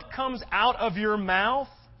 What comes out of your mouth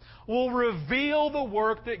will reveal the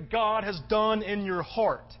work that God has done in your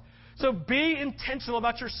heart. So be intentional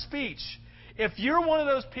about your speech. If you're one of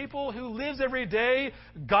those people who lives every day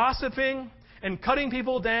gossiping and cutting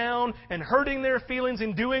people down and hurting their feelings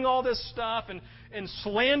and doing all this stuff and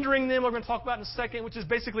slandering them, we're going to talk about in a second, which is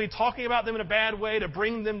basically talking about them in a bad way to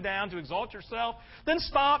bring them down, to exalt yourself, then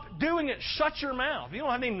stop doing it. Shut your mouth. If you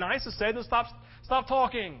don't have anything nice to say, then stop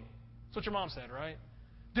talking. That's what your mom said, right?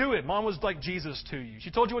 Do it. Mom was like Jesus to you.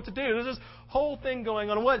 She told you what to do. There's this whole thing going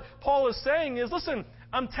on. And what Paul is saying is, listen,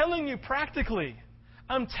 I'm telling you practically.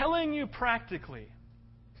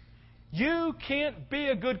 You can't be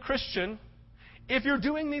a good Christian if you're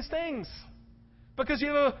doing these things. Because you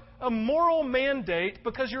have a moral mandate,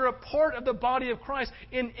 because you're a part of the body of Christ.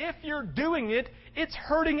 And if you're doing it, it's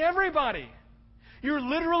hurting everybody. You're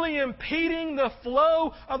literally impeding the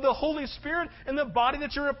flow of the Holy Spirit in the body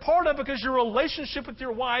that you're a part of, because your relationship with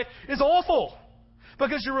your wife is awful.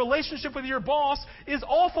 Because your relationship with your boss is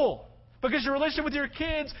awful. Because your relationship with your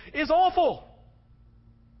kids is awful.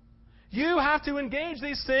 You have to engage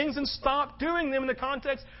these things and stop doing them in the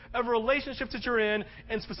context of relationships that you're in,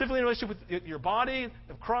 and specifically in relationship with your body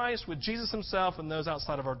of Christ, with Jesus himself, and those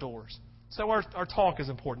outside of our doors. So our talk is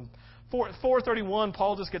important. 431,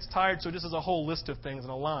 Paul just gets tired, so this is a whole list of things in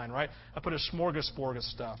a line, right? I put a smorgasbord of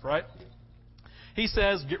stuff, right? He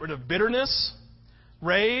says, get rid of bitterness,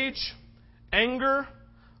 rage, anger,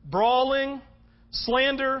 brawling,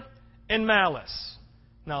 slander, and malice.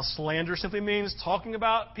 Now, slander simply means talking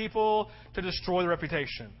about people to destroy their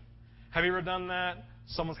reputation. Have you ever done that?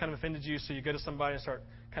 Someone's kind of offended you, so you go to somebody and start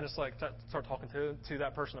talking to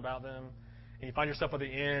that person about them. And you find yourself at the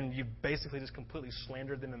end, you've basically just completely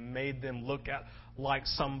slandered them and made them look at like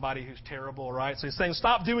somebody who's terrible, right? So he's saying,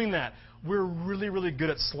 stop doing that. We're really, really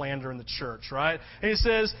good at slander in the church, right? And he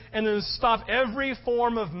says, and then stop every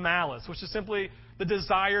form of malice, which is simply the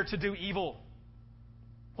desire to do evil.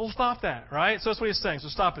 Well, stop that, right? So that's what he's saying. So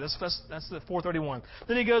stop it. That's the 431.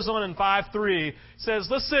 Then he goes on in 5:3, says,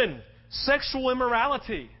 listen, sexual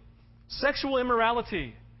immorality. Sexual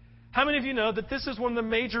immorality. How many of you know that this is one of the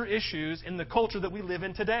major issues in the culture that we live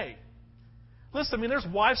in today? Listen, I mean, there's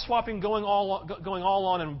wife swapping going all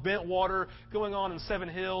on in Bentwater, going on in Seven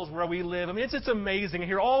Hills, where we live. I mean, it's amazing. I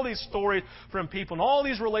hear all these stories from people and all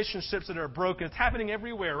these relationships that are broken. It's happening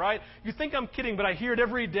everywhere, right? You think I'm kidding, but I hear it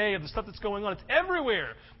every day of the stuff that's going on. It's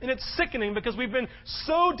everywhere. And it's sickening because we've been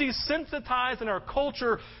so desensitized in our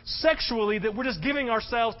culture sexually that we're just giving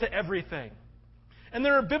ourselves to everything. And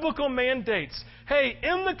there are biblical mandates. Hey,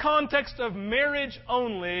 in the context of marriage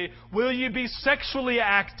only, will you be sexually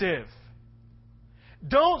active?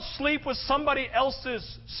 Don't sleep with somebody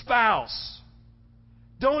else's spouse.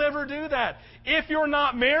 Don't ever do that. If you're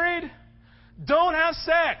not married, don't have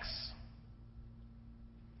sex.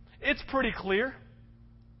 It's pretty clear,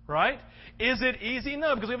 right? Is it easy?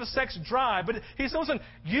 No, because we have a sex drive. But he says, listen,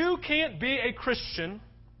 you can't be a Christian,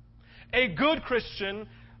 a good Christian,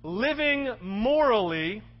 living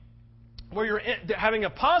morally, where you're having a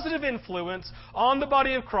positive influence on the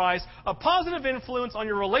body of Christ, a positive influence on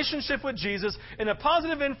your relationship with Jesus, and a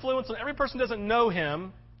positive influence on every person who doesn't know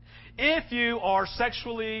Him, if you are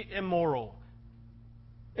sexually immoral.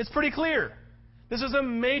 It's pretty clear. This is a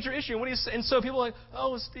major issue. And so people are like,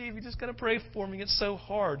 oh, Steve, you just got to pray for me. It's so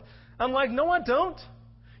hard. I'm like, no, I don't.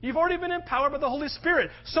 You've already been empowered by the Holy Spirit.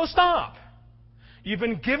 So stop. You've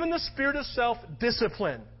been given the spirit of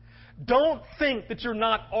self-discipline. Don't think that you're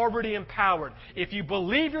not already empowered. If you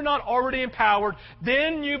believe you're not already empowered,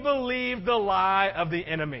 then you believe the lie of the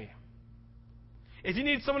enemy. If you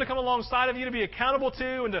need someone to come alongside of you to be accountable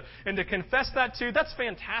to and to confess that to, that's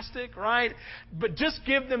fantastic, right? But just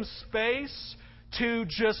give them space to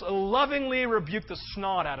just lovingly rebuke the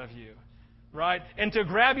snot out of you, right? And to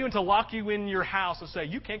grab you and to lock you in your house and say,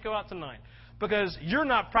 you can't go out tonight because you're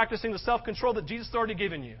not practicing the self-control that Jesus has already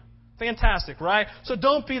given you. Fantastic, right? So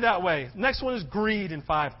don't be that way. Next one is greed in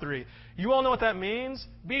 5:3. You all know what that means?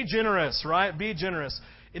 Be generous, right? Be generous.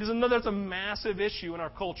 That's a massive issue in our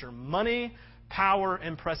culture. Money, power,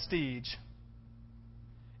 and prestige.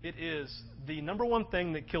 It is the number one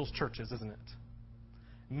thing that kills churches, isn't it?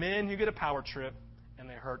 Men who get a power trip and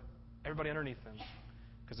they hurt everybody underneath them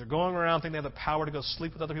because they're going around thinking they have the power to go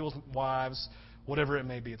sleep with other people's wives, whatever it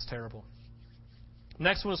may be. It's terrible.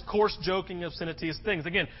 Next one is coarse joking, obscenities, things.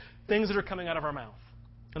 Again, things that are coming out of our mouth.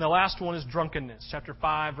 And the last one is drunkenness. Chapter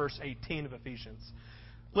 5, verse 18 of Ephesians.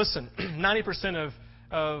 Listen, 90%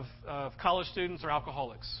 of college students are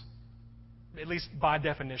alcoholics. At least by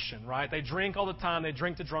definition, right? They drink all the time. They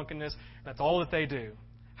drink to drunkenness. That's all that they do.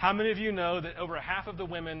 How many of you know that over half of the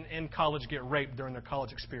women in college get raped during their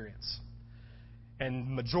college experience? And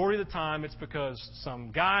majority of the time, it's because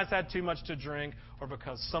some guys had too much to drink or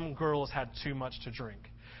because some girls had too much to drink.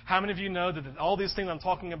 How many of you know that all these things I'm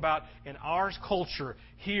talking about in our culture,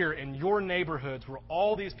 here in your neighborhoods, where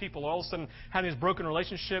all these people all of a sudden have these broken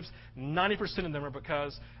relationships, 90% of them are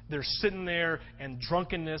because they're sitting there and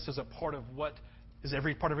drunkenness is a part of what is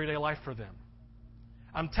every part of everyday life for them.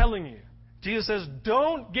 I'm telling you, Jesus says,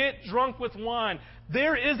 don't get drunk with wine.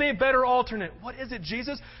 There is a better alternate. What is it,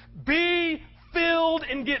 Jesus? Be filled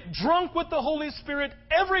and get drunk with the Holy Spirit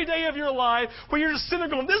every day of your life where you're just sitting there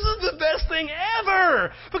going, this is the best thing ever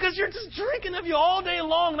because you're just drinking of you all day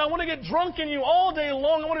long and I want to get drunk in you all day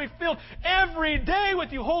long. I want to be filled every day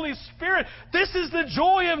with you, Holy Spirit. This is the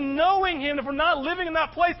joy of knowing Him. If we're not living in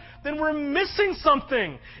that place, then we're missing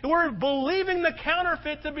something. And we're believing the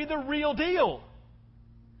counterfeit to be the real deal.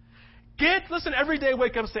 Listen, every day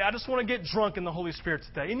wake up and say, I just want to get drunk in the Holy Spirit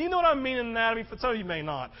today. And you know what I mean in that? I mean, for some of you may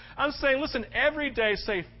not. I'm saying, listen, every day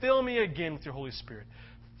say, fill me again with your Holy Spirit.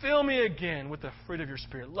 Fill me again with the fruit of your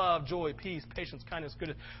Spirit. Love, joy, peace, patience, kindness,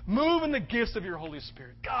 goodness. Move in the gifts of your Holy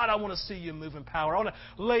Spirit. God, I want to see you move in power. I want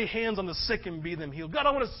to lay hands on the sick and be them healed. God,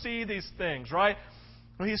 I want to see these things, right?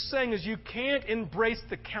 What he's saying is you can't embrace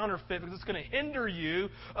the counterfeit because it's going to hinder you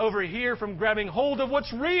over here from grabbing hold of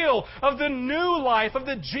what's real, of the new life, of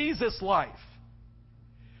the Jesus life.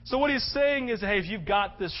 So what he's saying is, hey, if you've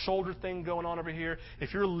got this shoulder thing going on over here,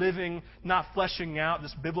 if you're living, not fleshing out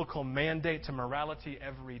this biblical mandate to morality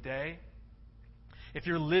every day, if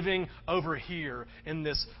you're living over here in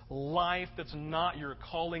this life that's not your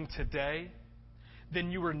calling today,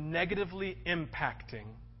 then you are negatively impacting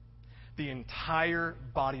the entire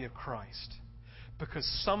body of Christ because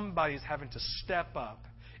somebody's having to step up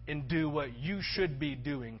and do what you should be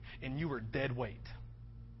doing and you are dead weight.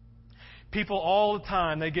 People all the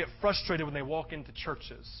time, they get frustrated when they walk into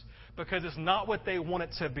churches because it's not what they want it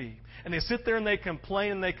to be. And they sit there and they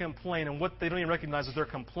complain and what they don't even recognize is they're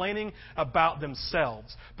complaining about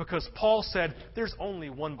themselves because Paul said there's only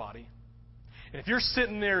one body. And if you're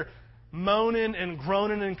sitting there moaning and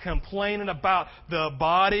groaning and complaining about the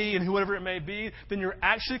body and whoever it may be, then you're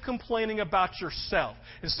actually complaining about yourself.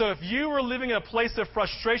 And so if you are living in a place of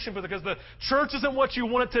frustration because the church isn't what you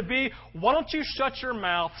want it to be, why don't you shut your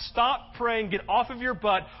mouth, stop praying, get off of your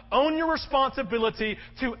butt, own your responsibility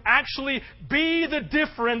to actually be the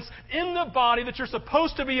difference in the body that you're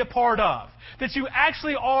supposed to be a part of, that you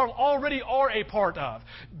actually already are a part of.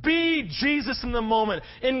 Be Jesus in the moment.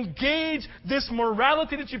 Engage this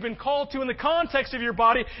morality that you've been called to in the context of your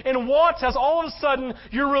body and watch as all of a sudden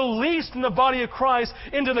you're released in the body of Christ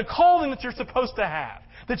into the calling that you're supposed to have,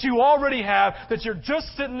 that you already have, that you're just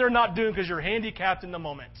sitting there not doing because you're handicapped in the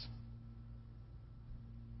moment.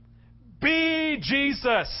 Be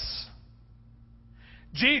Jesus.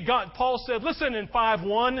 Paul said, listen in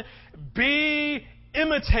 5:1, be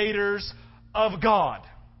imitators of God.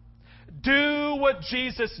 Do what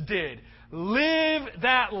Jesus did. Live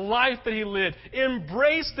that life that He lived.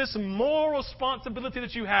 Embrace this moral responsibility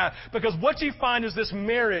that you have. Because what you find is this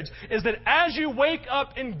marriage is that as you wake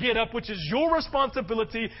up and get up, which is your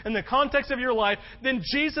responsibility in the context of your life, then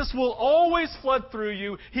Jesus will always flood through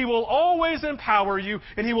you. He will always empower you.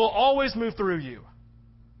 And He will always move through you.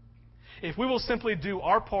 If we will simply do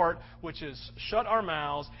our part, which is shut our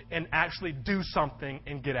mouths and actually do something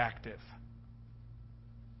and get active.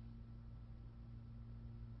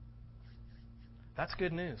 That's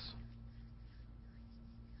good news.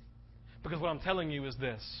 Because what I'm telling you is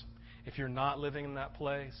this. If you're not living in that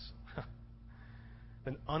place,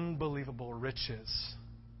 then unbelievable riches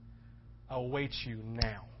await you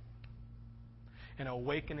now. An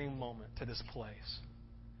awakening moment to this place.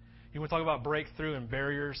 You want to talk about breakthrough and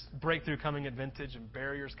barriers, breakthrough coming at Vintage and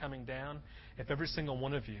barriers coming down? If every single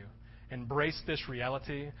one of you embraced this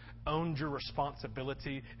reality, owned your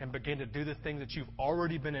responsibility, and began to do the things that you've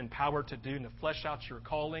already been empowered to do and to flesh out your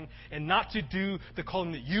calling, and not to do the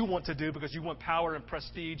calling that you want to do because you want power and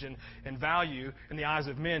prestige and value in the eyes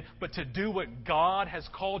of men, but to do what God has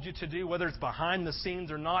called you to do, whether it's behind the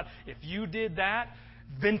scenes or not. If you did that,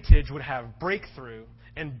 Vintage would have breakthrough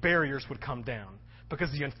and barriers would come down.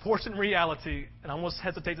 Because the unfortunate reality, and I almost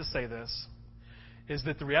hesitate to say this, is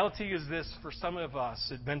that the reality is this: for some of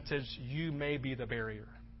us at Vintage, you may be the barrier.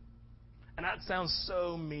 And that sounds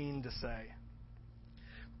so mean to say.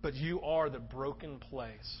 But you are the broken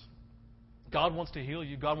place. God wants to heal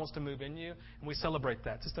you. God wants to move in you. And we celebrate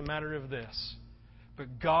that. It's just a matter of this.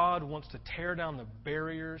 But God wants to tear down the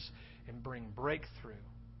barriers and bring breakthrough.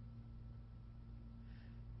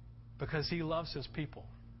 Because He loves His people.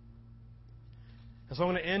 And so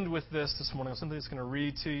I'm going to end with this morning. Something that's going to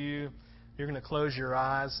read to you. You're going to close your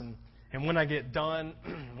eyes. And when I get done, so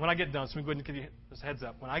let me go ahead and give you this heads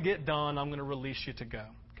up. When I get done, I'm going to release you to go.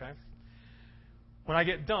 Okay? When I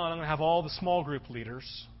get done, I'm going to have all the small group leaders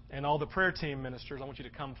and all the prayer team ministers. I want you to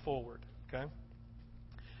come forward. Okay?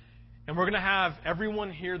 And we're going to have everyone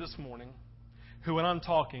here this morning who, when I'm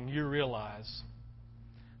talking, you realize,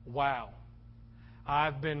 wow,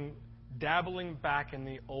 I've been dabbling back in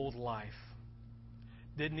the old life.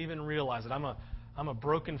 Didn't even realize it. I'm a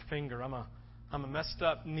broken finger. I'm a messed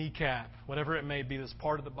up kneecap, whatever it may be, this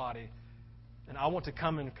part of the body. And I want to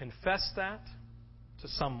come and confess that to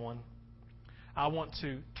someone. I want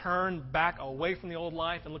to turn back away from the old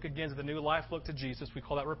life and look again to the new life. Look to Jesus. We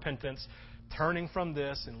call that repentance. Turning from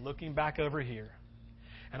this and looking back over here.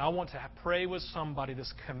 And I want to pray with somebody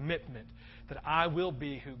this commitment that I will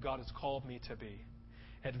be who God has called me to be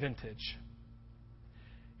at Vintage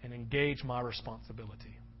and engage my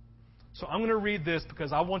responsibility. So I'm going to read this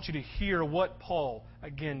because I want you to hear what Paul,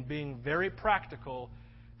 again, being very practical,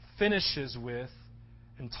 finishes with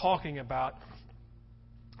and talking about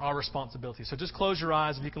our responsibility. So just close your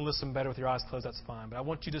eyes. If you can listen better with your eyes closed, that's fine. But I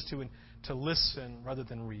want you just to listen rather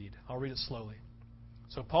than read. I'll read it slowly.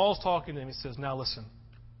 So Paul's talking to him. He says, now listen.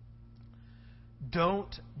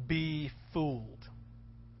 Don't be fooled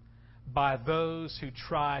by those who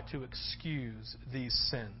try to excuse these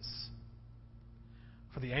sins.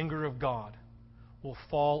 For the anger of God will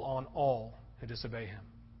fall on all who disobey Him.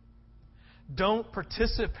 Don't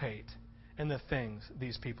participate in the things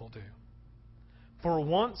these people do. For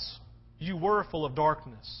once you were full of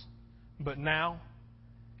darkness, but now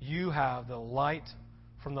you have the light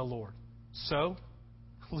from the Lord. So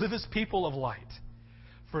live as people of light.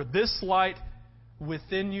 For this light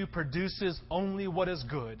within you produces only what is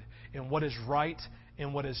good and what is right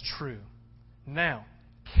and what is true. Now,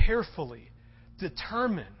 carefully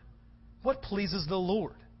determine what pleases the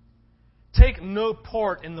Lord. Take no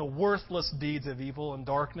part in the worthless deeds of evil and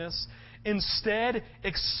darkness. Instead,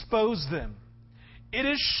 expose them. It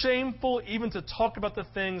is shameful even to talk about the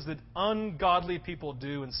things that ungodly people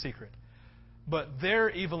do in secret. But their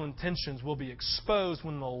evil intentions will be exposed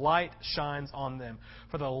when the light shines on them.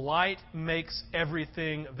 For the light makes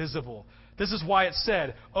everything visible. This is why it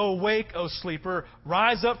said, "Awake, O sleeper,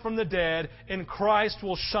 rise up from the dead, and Christ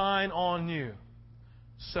will shine on you."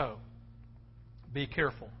 So, be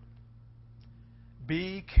careful.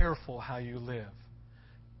 Be careful how you live.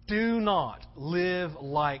 Do not live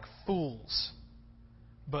like fools,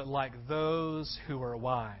 but like those who are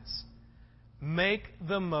wise. Make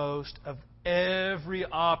the most of every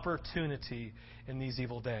opportunity in these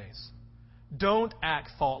evil days. Don't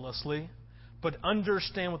act thoughtlessly, but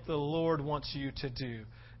understand what the Lord wants you to do.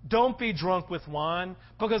 Don't be drunk with wine,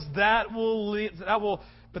 because that will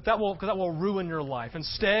ruin your life.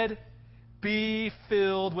 Instead, be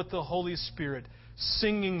filled with the Holy Spirit,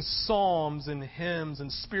 singing psalms and hymns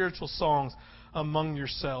and spiritual songs among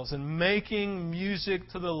yourselves, and making music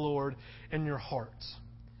to the Lord in your hearts.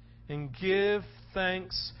 And give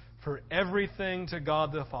thanks for everything to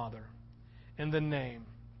God the Father in the name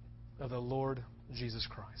of the Lord Jesus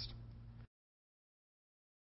Christ.